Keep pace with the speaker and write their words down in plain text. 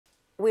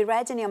we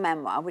read in your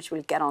memoir, which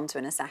we'll get onto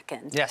in a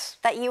second, yes,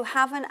 that you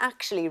haven't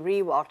actually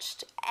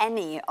rewatched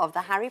any of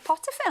the Harry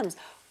Potter films.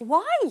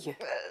 Why?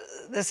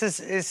 This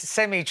is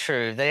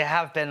semi-true. They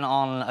have been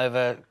on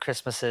over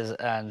Christmases,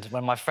 and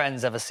when my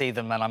friends ever see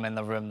them and I'm in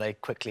the room, they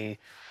quickly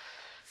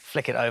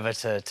flick it over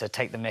to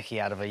take the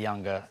mickey out of a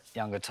younger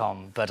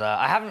Tom. But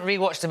I haven't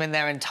rewatched them in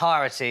their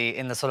entirety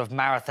in the sort of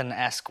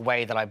marathon-esque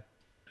way that I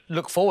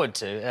look forward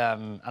to,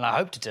 and I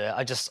hope to do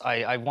it.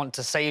 I want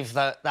to save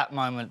that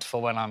moment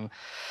for when I'm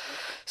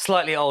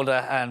slightly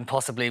older and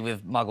possibly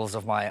with muggles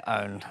of my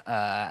own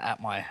at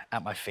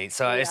my feet.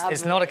 So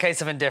it's not a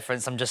case of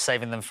indifference. I'm just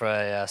saving them for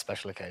a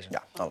special occasion. Yeah,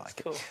 I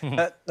like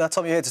it. Now,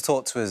 Tom, you're here to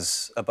talk to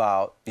us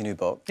about your new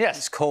book. Yes.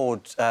 It's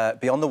called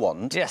Beyond the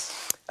Wand.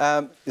 Yes.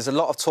 There's a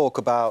lot of talk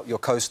about your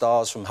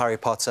co-stars from Harry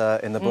Potter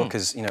in the book,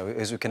 as you know,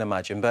 as we can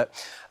imagine. But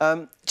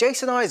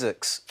Jason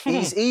Isaacs,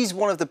 he's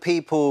one of the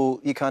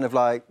people you kind of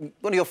like,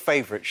 one of your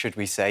favourites, should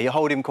we say? You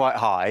hold him quite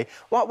high.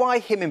 Why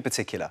him in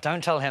particular?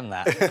 Don't tell him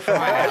that.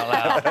 Crying out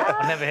loud.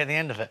 I'll never hear the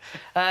end of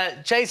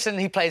it. Jason,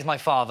 he plays my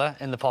father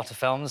in the Potter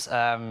films.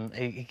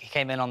 He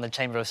came in on the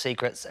Chamber of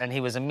Secrets, and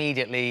he was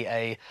immediately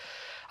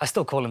I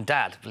still call him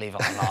Dad, believe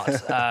it or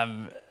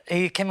not.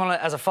 He came on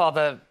as a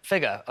father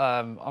figure,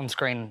 on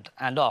screen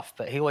and off,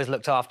 but he always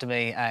looked after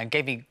me and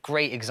gave me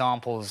great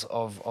examples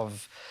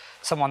of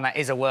someone that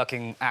is a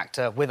working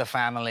actor with a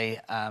family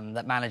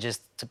that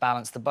manages to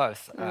balance the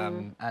both.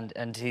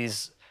 And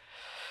he's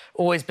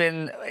always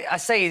been, I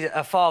say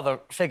a father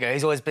figure,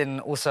 he's always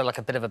been also like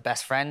a bit of a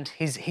best friend.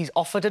 He's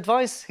offered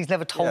advice, he's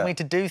never told me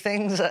to do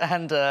things,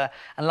 and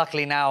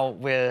luckily now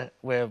we're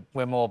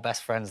more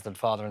best friends than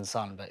father and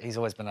son, but he's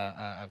always been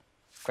a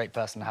great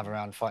person to have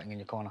around fighting in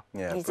your corner.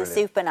 Yeah, he's a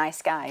super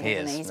nice guy,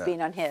 isn't he? He's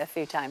been on here a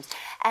few times.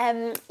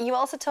 You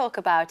also talk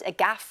about a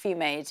gaffe you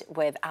made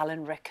with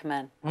Alan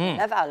Rickman. I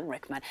love Alan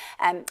Rickman.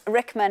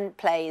 Rickman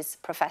plays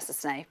Professor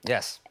Snape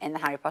in the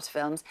Harry Potter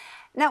films.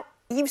 Now,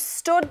 you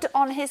stood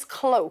on his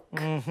cloak.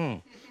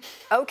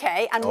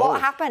 OK, and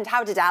what happened?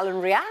 How did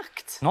Alan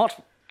react?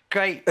 Not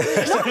great.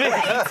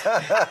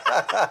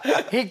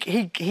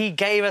 He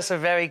gave us a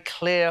very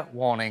clear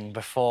warning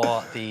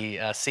before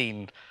the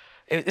scene.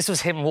 This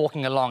was him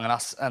walking along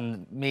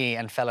and me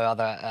and fellow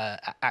other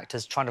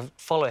actors trying to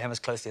follow him as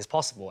closely as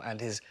possible,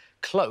 and his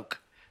cloak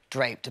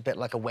draped a bit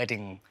like a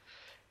wedding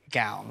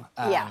gown.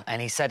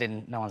 And he said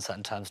in no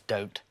uncertain terms,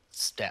 "Don't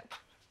step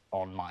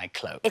on my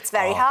cloak." It's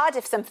very hard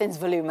if something's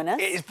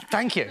voluminous.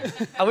 Thank you.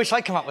 I wish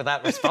I'd come up with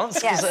that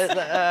response. Yes.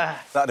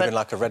 That'd have been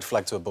like a red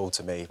flag to a bull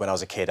to me when I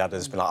was a kid. I'd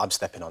have been like, I'm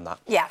stepping on that.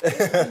 Yeah.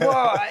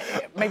 Well,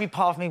 maybe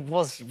part of me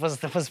was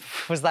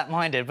that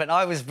minded, but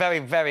I was very,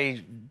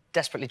 very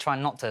desperately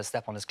trying not to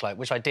step on his cloak,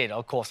 which I did,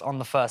 of course, on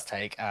the first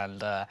take.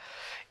 And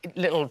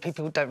little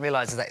people don't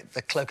realise that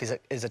the cloak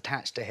is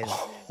attached to his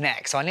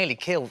neck, so I nearly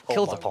killed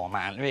the poor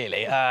man,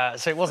 really.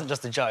 So it wasn't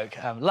just a joke.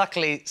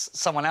 Luckily,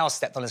 someone else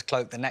stepped on his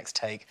cloak the next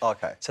take.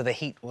 OK. So the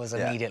heat was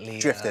immediately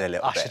drifted a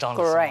little ushered bit. on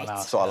to someone else.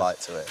 That's what I like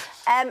to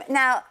it.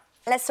 Now,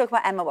 let's talk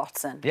about Emma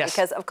Watson. Yes.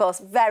 Because, of course,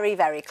 very,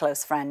 very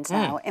close friend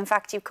now. In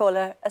fact, you call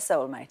her a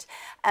soulmate.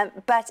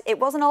 But it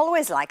wasn't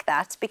always like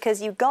that,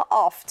 because you got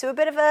off to a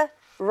bit of a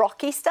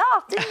rocky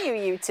start, didn't you,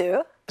 you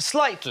two?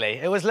 Slightly.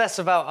 It was less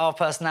about our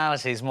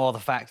personalities, more the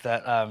fact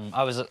that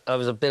I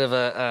was a bit of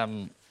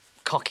a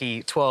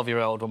cocky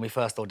 12-year-old when we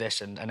first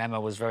auditioned, and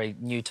Emma was very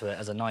new to it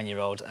as a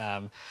 9-year-old.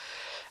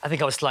 I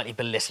think I was slightly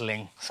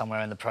belittling somewhere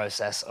in the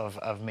process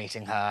of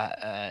meeting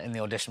her in the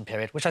audition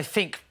period, which I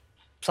think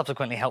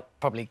subsequently helped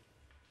probably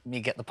me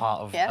get the part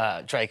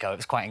of Draco. It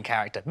was quite in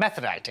character.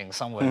 Method acting,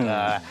 some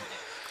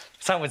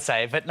would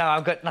say. But no,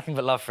 I've got nothing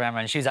but love for Emma,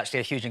 and she was actually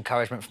a huge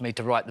encouragement for me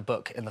to write the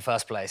book in the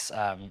first place.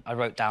 I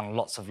wrote down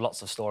lots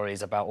of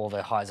stories about all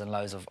the highs and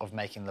lows of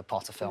making the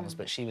Potter films,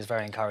 but she was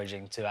very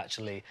encouraging to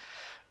actually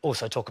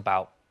also talk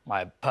about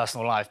my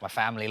personal life, my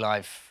family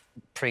life,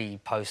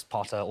 pre-post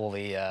Potter, all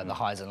the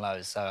highs and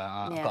lows. So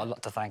I've got a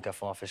lot to thank her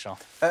for sure.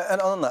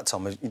 And on that,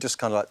 Tom, you just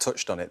kind of like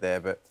touched on it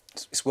there, but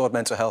it's World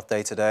Mental Health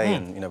Day today,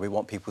 and you know we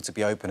want people to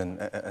be open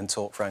and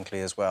talk frankly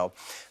as well.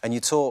 And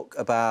you talk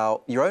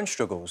about your own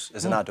struggles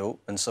as an adult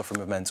and suffering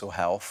with mental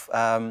health.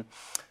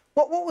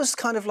 What was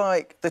kind of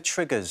like the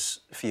triggers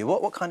for you?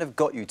 What kind of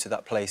got you to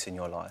that place in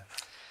your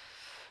life?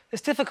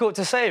 It's difficult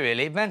to say,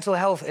 really. Mental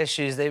health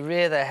issues, they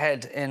rear their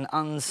head in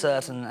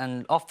uncertain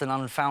and often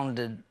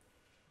unfounded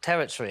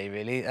territory,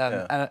 really.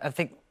 And I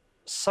think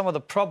some of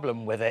the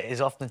problem with it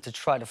is often to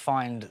try to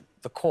find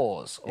the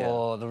cause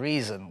or the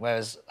reason,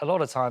 whereas a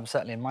lot of times,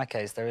 certainly in my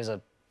case, there is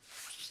a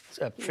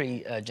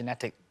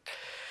pre-genetic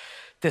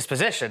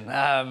disposition.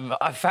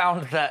 I've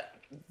found that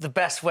the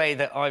best way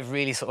that I've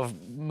really sort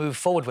of moved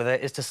forward with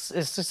it is to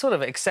sort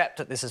of accept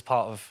that this is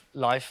part of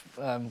life,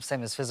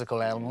 same as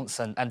physical ailments,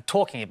 and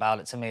talking about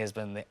it to me has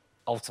been the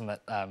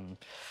ultimate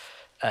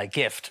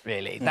gift,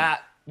 really.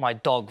 That, my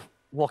dog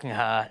walking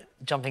her,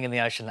 jumping in the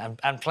ocean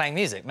and playing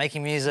music,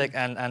 making music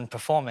and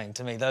performing.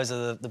 To me, those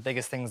are the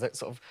biggest things that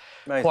sort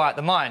of quiet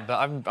the mind. But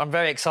I'm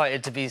very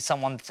excited to be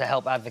someone to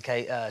help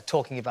advocate.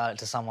 Talking about it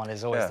to someone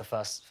is always the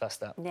first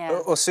step.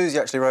 Yeah. Well, Susie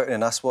actually wrote in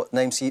and asked what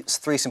names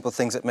 3 simple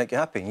things that make you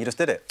happy, and you just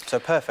did it. So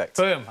perfect.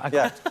 Boom. One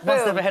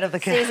step ahead of the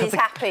kids. Susie's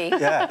happy.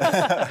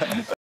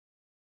 Yeah.